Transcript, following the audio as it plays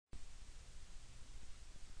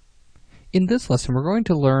In this lesson, we're going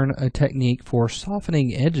to learn a technique for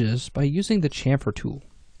softening edges by using the chamfer tool.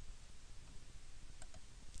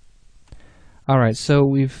 Alright, so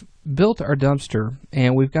we've built our dumpster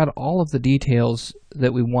and we've got all of the details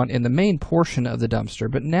that we want in the main portion of the dumpster,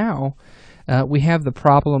 but now we have the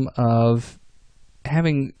problem of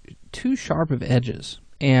having too sharp of edges,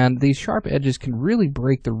 and these sharp edges can really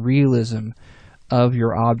break the realism of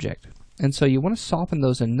your object. And so you want to soften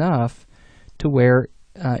those enough to where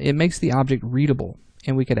it makes the object readable,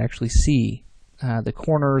 and we could actually see the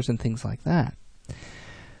corners and things like that.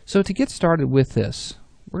 So to get started with this,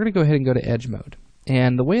 we're going to go ahead and go to Edge Mode.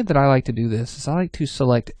 And the way that I like to do this is I like to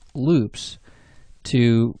select loops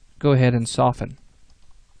to go ahead and soften.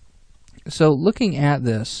 So looking at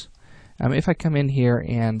this, if I come in here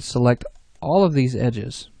and select all of these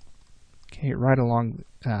edges, okay, right along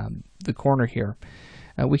the corner here,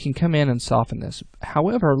 we can come in and soften this.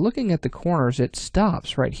 However, looking at the corners, it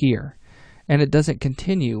stops right here, and it doesn't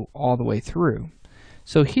continue all the way through.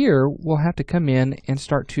 So here, we'll have to come in and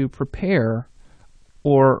start to prepare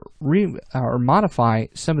or modify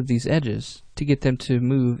some of these edges to get them to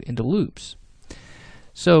move into loops.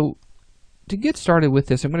 So to get started with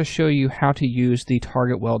this, I'm going to show you how to use the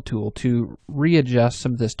target weld tool to readjust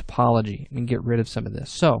some of this topology and get rid of some of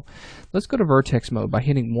this. So let's go to vertex mode by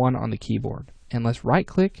hitting 1 on the keyboard, and let's right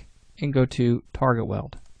click and go to target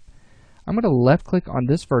weld. I'm going to left click on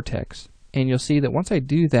this vertex, and you'll see that once I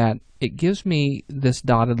do that, it gives me this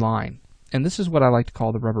dotted line, and this is what I like to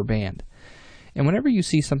call the rubber band. And whenever you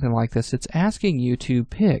see something like this, it's asking you to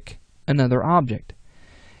pick another object.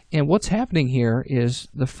 And what's happening here is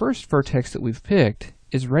the first vertex that we've picked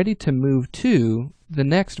is ready to move to the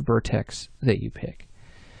next vertex that you pick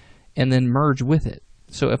and then merge with it.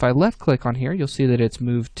 So if I left click on here, you'll see that it's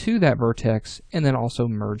moved to that vertex and then also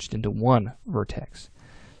merged into one vertex.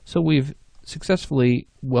 So we've successfully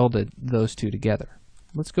welded those two together.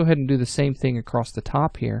 Let's go ahead and do the same thing across the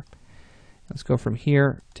top here. Let's go from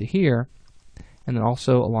here to here and then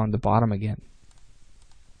also along the bottom again.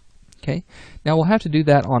 Okay, now we'll have to do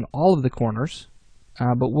that on all of the corners,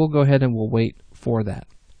 but we'll go ahead and we'll wait for that.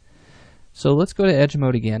 So let's go to Edge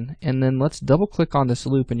Mode again, and then let's double click on this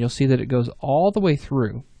loop, and you'll see that it goes all the way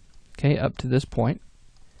through, okay, up to this point,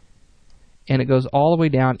 and it goes all the way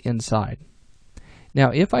down inside. Now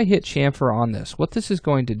if I hit chamfer on this, what this is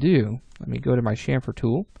going to do, let me go to my chamfer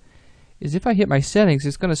tool, is if I hit my settings,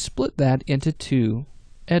 it's going to split that into two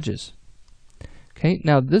edges. Okay,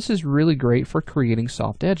 now this is really great for creating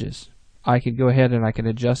soft edges. I could go ahead and I can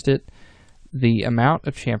adjust it, the amount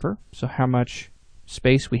of chamfer, so how much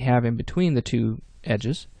space we have in between the two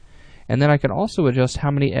edges, and then I can also adjust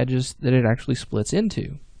how many edges that it actually splits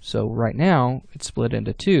into. So right now it's split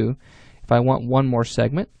into two. If I want one more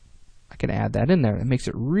segment, I can add that in there. It makes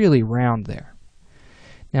it really round there.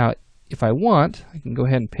 Now if I want, I can go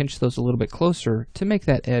ahead and pinch those a little bit closer to make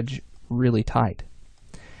that edge really tight.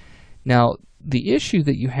 Now the issue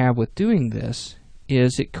that you have with doing this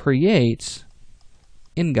is it creates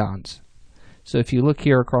ingons. So if you look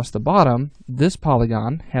here across the bottom, this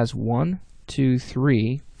polygon has 1, 2,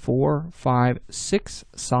 3, 4, 5, 6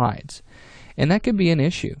 sides, and that could be an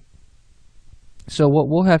issue. So what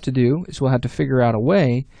we'll have to do is we'll have to figure out a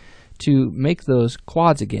way to make those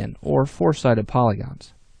quads again, or 4-sided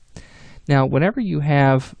polygons. Now whenever you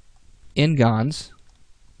have ingons,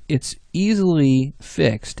 it's easily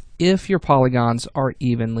fixed if your polygons are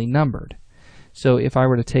evenly numbered. So if I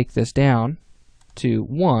were to take this down to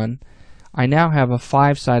 1, I now have a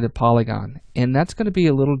 5-sided polygon, and that's going to be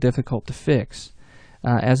a little difficult to fix,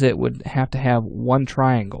 as it would have to have one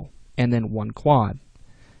triangle and then one quad.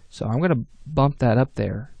 So I'm going to bump that up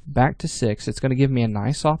there back to 6. It's going to give me a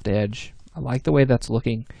nice soft edge. I like the way that's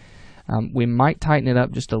looking. We might tighten it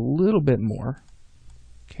up just a little bit more,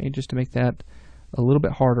 okay, just to make that a little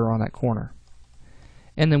bit harder on that corner.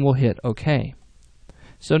 And then we'll hit OK.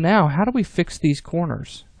 So now, how do we fix these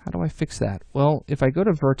corners? How do I fix that? Well, if I go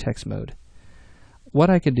to vertex mode, what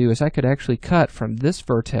I could do is I could actually cut from this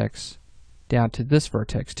vertex down to this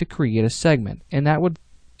vertex to create a segment, and that would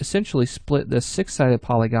essentially split this 6-sided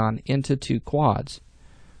polygon into two quads.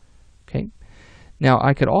 Okay. Now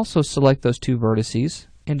I could also select those two vertices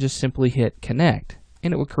and just simply hit connect,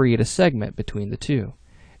 and it will create a segment between the two.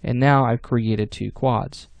 And now I've created two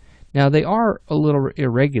quads. Now they are a little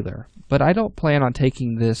irregular, but I don't plan on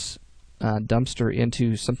taking this dumpster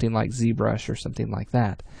into something like ZBrush or something like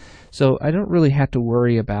that. So I don't really have to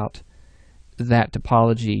worry about that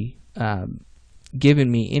topology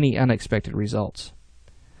giving me any unexpected results.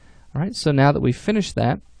 Alright, so now that we've finished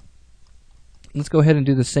that, let's go ahead and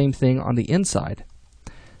do the same thing on the inside.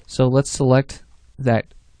 So let's select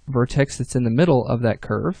that vertex that's in the middle of that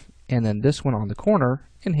curve, and then this one on the corner,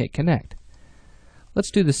 and hit connect. Let's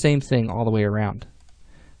do the same thing all the way around.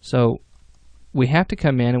 So we have to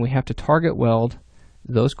come in and we have to target weld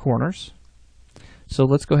those corners. So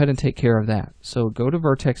let's go ahead and take care of that. So go to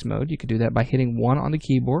vertex mode. You can do that by hitting 1 on the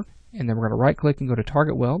keyboard, and then we're going to right click and go to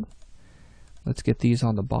target weld. Let's get these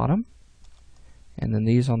on the bottom and then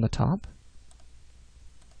these on the top.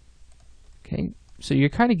 Okay, so you're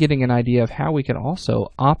kind of getting an idea of how we can also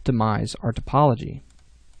optimize our topology.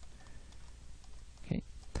 Okay,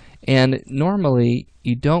 and normally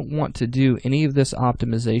you don't want to do any of this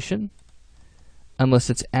optimization unless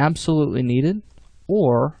it's absolutely needed,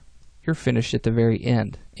 or you're finished at the very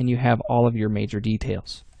end and you have all of your major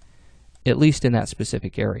details, at least in that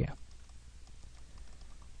specific area.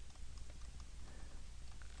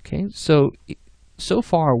 Okay, so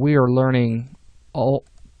far we are learning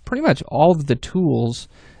pretty much all of the tools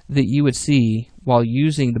that you would see while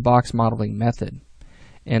using the box modeling method.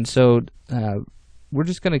 And so we're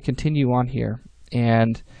just going to continue on here,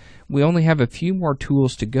 and we only have a few more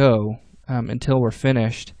tools to go until we're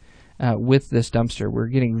finished with this dumpster. We're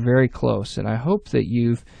getting very close, and I hope that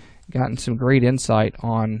you've gotten some great insight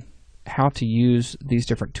on how to use these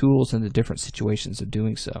different tools in the different situations of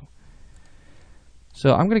doing so.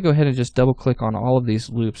 So I'm going to go ahead and just double click on all of these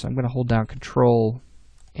loops. I'm going to hold down Control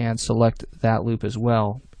and select that loop as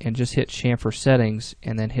well, and just hit chamfer settings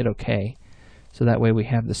and then hit OK. So that way we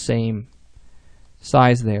have the same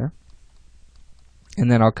size there. And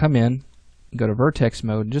then I'll come in, go to vertex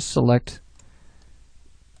mode, and just select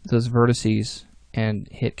those vertices and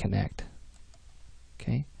hit connect.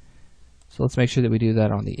 Okay, so let's make sure that we do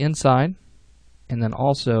that on the inside and then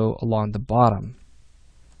also along the bottom.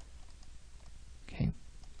 Okay,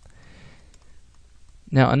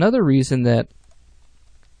 now another reason that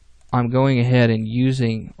I'm going ahead and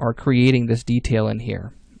using or creating this detail in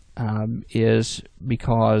here is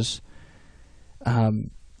because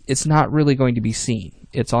it's not really going to be seen.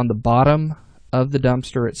 It's on the bottom of the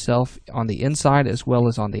dumpster itself, on the inside as well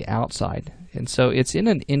as on the outside, and so it's in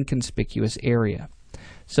an inconspicuous area.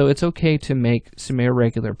 So it's okay to make some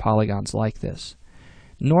irregular polygons like this.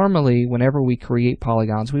 Normally, whenever we create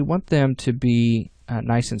polygons, we want them to be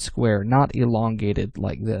nice and square, not elongated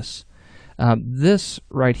like this. This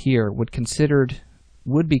right here would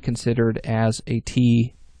be considered as a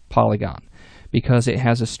T polygon because it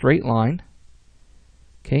has a straight line,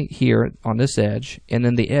 okay, here on this edge, and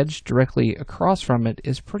then the edge directly across from it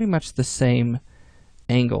is pretty much the same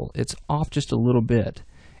angle. It's off just a little bit,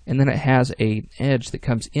 and then it has an edge that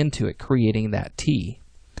comes into it, creating that T.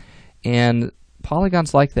 And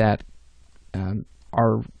polygons like that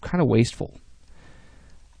are kind of wasteful.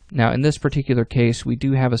 Now in this particular case we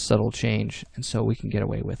do have a subtle change, and so we can get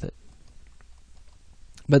away with it.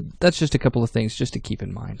 But that's just a couple of things just to keep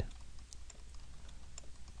in mind.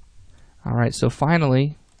 Alright, so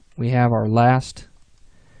finally we have our last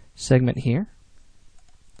segment here,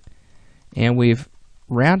 and we've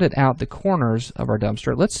rounded out the corners of our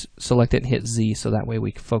dumpster. Let's select it and hit Z so that way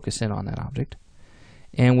we can focus in on that object.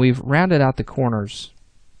 And we've rounded out the corners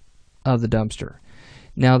of the dumpster.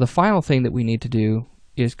 Now the final thing that we need to do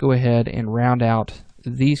is go ahead and round out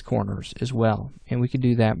these corners as well, and we can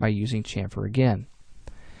do that by using chamfer again.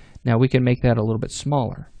 Now we can make that a little bit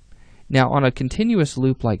smaller. Now on a continuous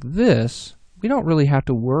loop like this, we don't really have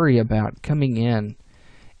to worry about coming in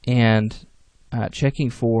and checking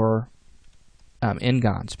for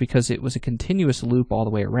n-gons, because it was a continuous loop all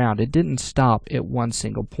the way around. It didn't stop at one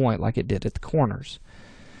single point like it did at the corners.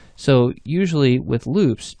 So usually with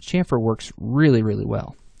loops, chamfer works really, really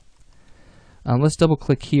well. Let's double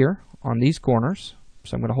click here on these corners.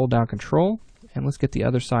 So I'm going to hold down Control, and let's get the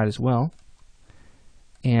other side as well.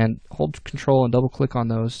 And hold Control and double click on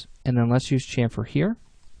those, and then let's use chamfer here.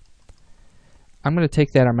 I'm going to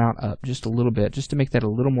take that amount up just a little bit, just to make that a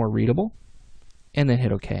little more readable, and then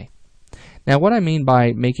hit OK. Now what I mean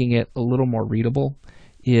by making it a little more readable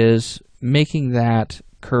is making that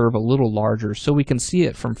curve a little larger so we can see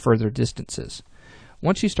it from further distances.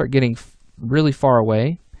 Once you start getting really far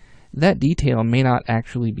away, that detail may not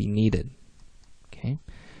actually be needed. Okay,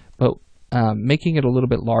 but making it a little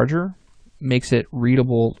bit larger makes it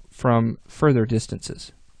readable from further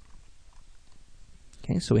distances.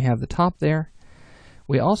 Okay, so we have the top there.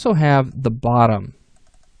 We also have the bottom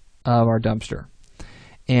of our dumpster,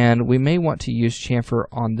 and we may want to use chamfer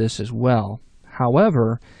on this as well.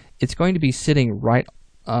 However, it's going to be sitting right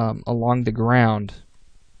along the ground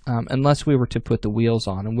unless we were to put the wheels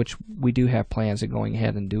on, in which we do have plans of going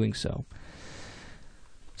ahead and doing so.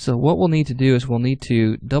 So what we'll need to do is we'll need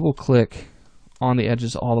to double click on the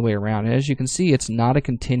edges all the way around. And as you can see, it's not a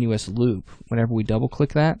continuous loop whenever we double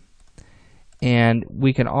click that. And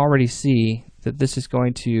we can already see that this is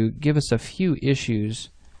going to give us a few issues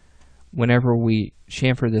whenever we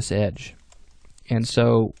chamfer this edge. And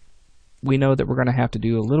so we know that we're going to have to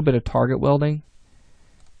do a little bit of target welding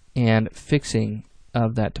and fixing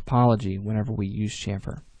of that topology whenever we use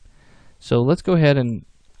chamfer. So let's go ahead and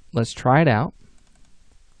let's try it out.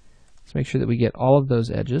 Let's make sure that we get all of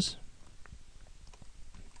those edges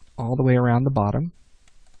all the way around the bottom.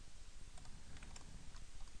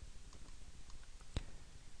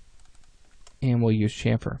 And we'll use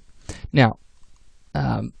chamfer. Now,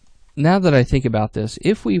 now that I think about this,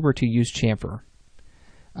 if we were to use chamfer,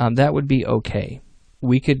 that would be okay.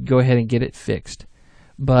 We could go ahead and get it fixed.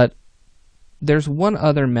 But there's one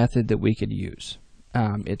other method that we could use.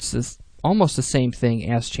 It's almost the same thing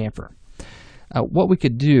as chamfer. What we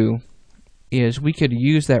could do is we could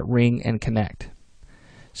use that ring and connect.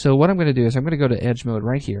 So what I'm going to do is I'm going to go to edge mode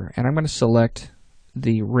right here, and I'm going to select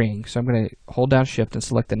the ring. So I'm going to hold down shift and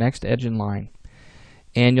select the next edge in line.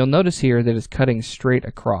 And you'll notice here that it's cutting straight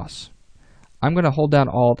across. I'm going to hold down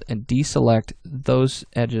alt and deselect those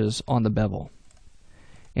edges on the bevel.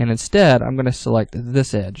 And instead I'm going to select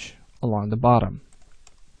this edge along the bottom.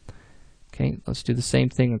 Okay, let's do the same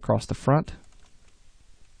thing across the front.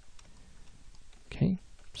 Okay,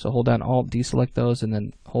 so hold down alt, deselect those, and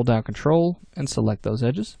then hold down control and select those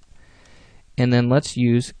edges. And then let's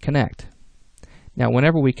use connect. Now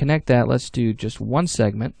whenever we connect that, let's do just one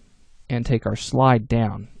segment and take our slide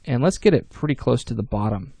down, and let's get it pretty close to the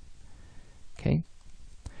bottom. Okay.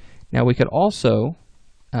 Now we could also,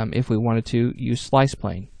 if we wanted to, use slice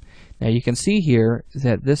plane. Now you can see here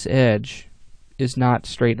that this edge is not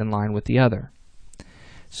straight in line with the other.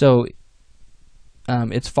 So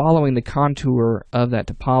it's following the contour of that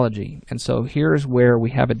topology, and so here's where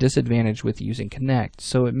we have a disadvantage with using connect.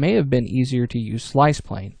 So it may have been easier to use slice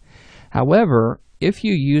plane. However, if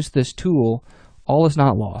you use this tool, all is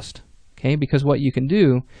not lost. Okay, because what you can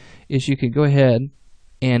do is you can go ahead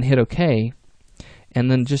and hit OK,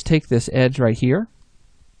 and then just take this edge right here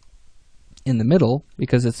in the middle,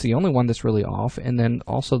 because it's the only one that's really off, and then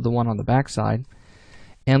also the one on the back side,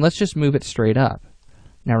 and let's just move it straight up.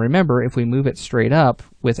 Now remember, if we move it straight up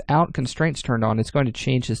without constraints turned on, it's going to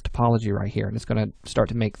change this topology right here, and it's going to start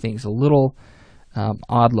to make things a little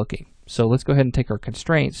odd looking. So let's go ahead and take our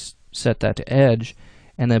constraints, set that to edge,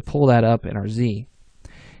 and then pull that up in our Z.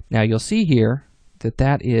 Now you'll see here that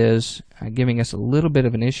that is giving us a little bit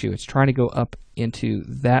of an issue. It's trying to go up into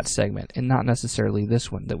that segment and not necessarily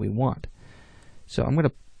this one that we want. So I'm going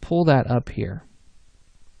to pull that up here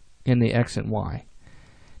in the X and Y.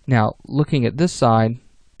 Now looking at this side,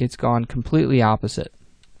 it's gone completely opposite.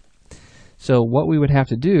 So what we would have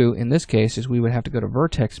to do in this case is we would have to go to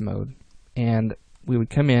vertex mode, and we would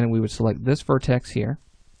come in and we would select this vertex here,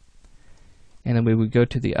 and then we would go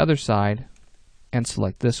to the other side and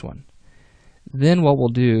select this one. Then what we'll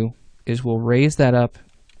do is we'll raise that up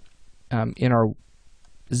in our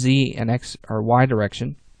Z and X or Y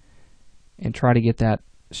direction and try to get that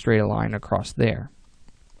straight line across there.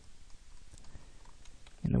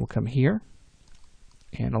 And then we'll come here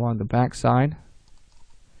and along the back side,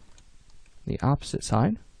 the opposite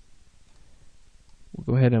side, we'll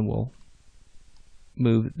go ahead and we'll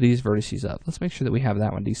move these vertices up. Let's make sure that we have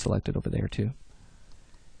that one deselected over there too.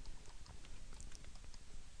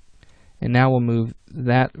 And now we'll move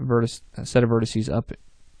that set of vertices up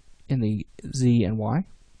in the Z and Y.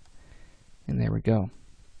 And there we go.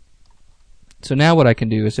 So now what I can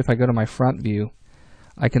do is if I go to my front view,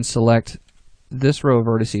 I can select this row of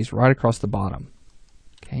vertices right across the bottom.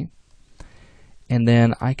 Okay. And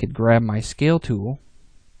then I could grab my scale tool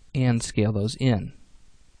and scale those in.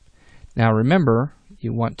 Now remember,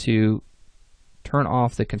 you want to turn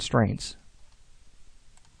off the constraints.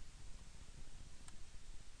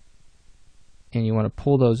 And you want to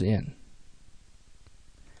pull those in,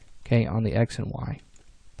 okay, on the X and Y.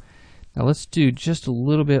 Now let's do just a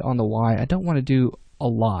little bit on the Y. I don't want to do a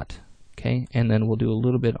lot, okay, and then we'll do a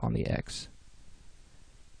little bit on the X.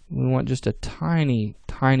 We want just a tiny,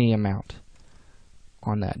 tiny amount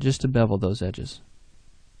on that, just to bevel those edges.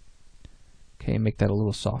 Okay, make that a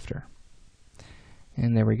little softer.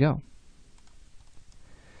 And there we go.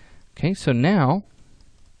 Okay, so now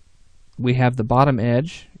we have the bottom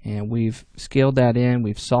edge, and we've scaled that in,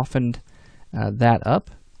 we've softened that up,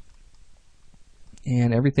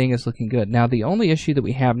 and everything is looking good. Now the only issue that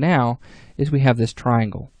we have now is we have this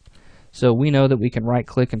triangle. So we know that we can right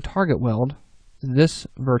click and target weld this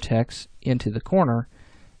vertex into the corner,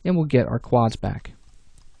 and we'll get our quads back.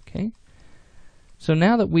 Okay. So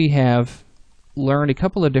now that we have learned a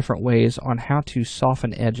couple of different ways on how to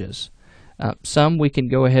soften edges, some we can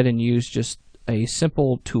go ahead and use just a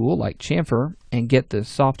simple tool like chamfer and get the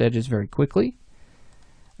soft edges very quickly.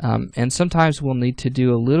 And sometimes we'll need to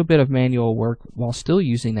do a little bit of manual work while still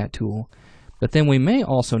using that tool. But then we may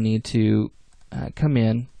also need to come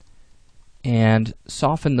in and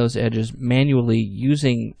soften those edges manually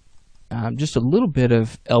using just a little bit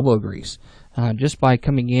of elbow grease, just by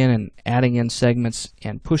coming in and adding in segments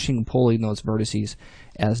and pushing and pulling those vertices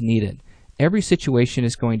as needed. Every situation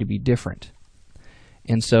is going to be different,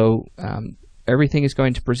 and so everything is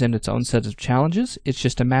going to present its own set of challenges. It's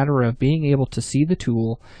just a matter of being able to see the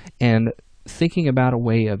tool and thinking about a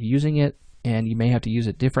way of using it, and you may have to use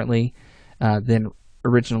it differently than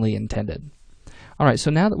originally intended. Alright,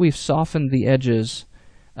 so now that we've softened the edges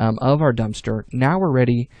of our dumpster, now we're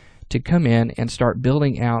ready to come in and start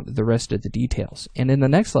building out the rest of the details. And in the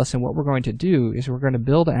next lesson, what we're going to do is we're going to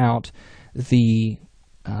build out the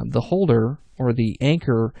holder or the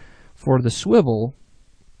anchor for the swivel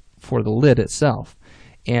for the lid itself.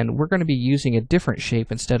 And we're going to be using a different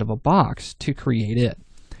shape instead of a box to create it.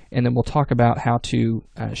 And then we'll talk about how to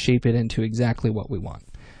shape it into exactly what we want.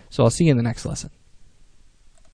 So I'll see you in the next lesson.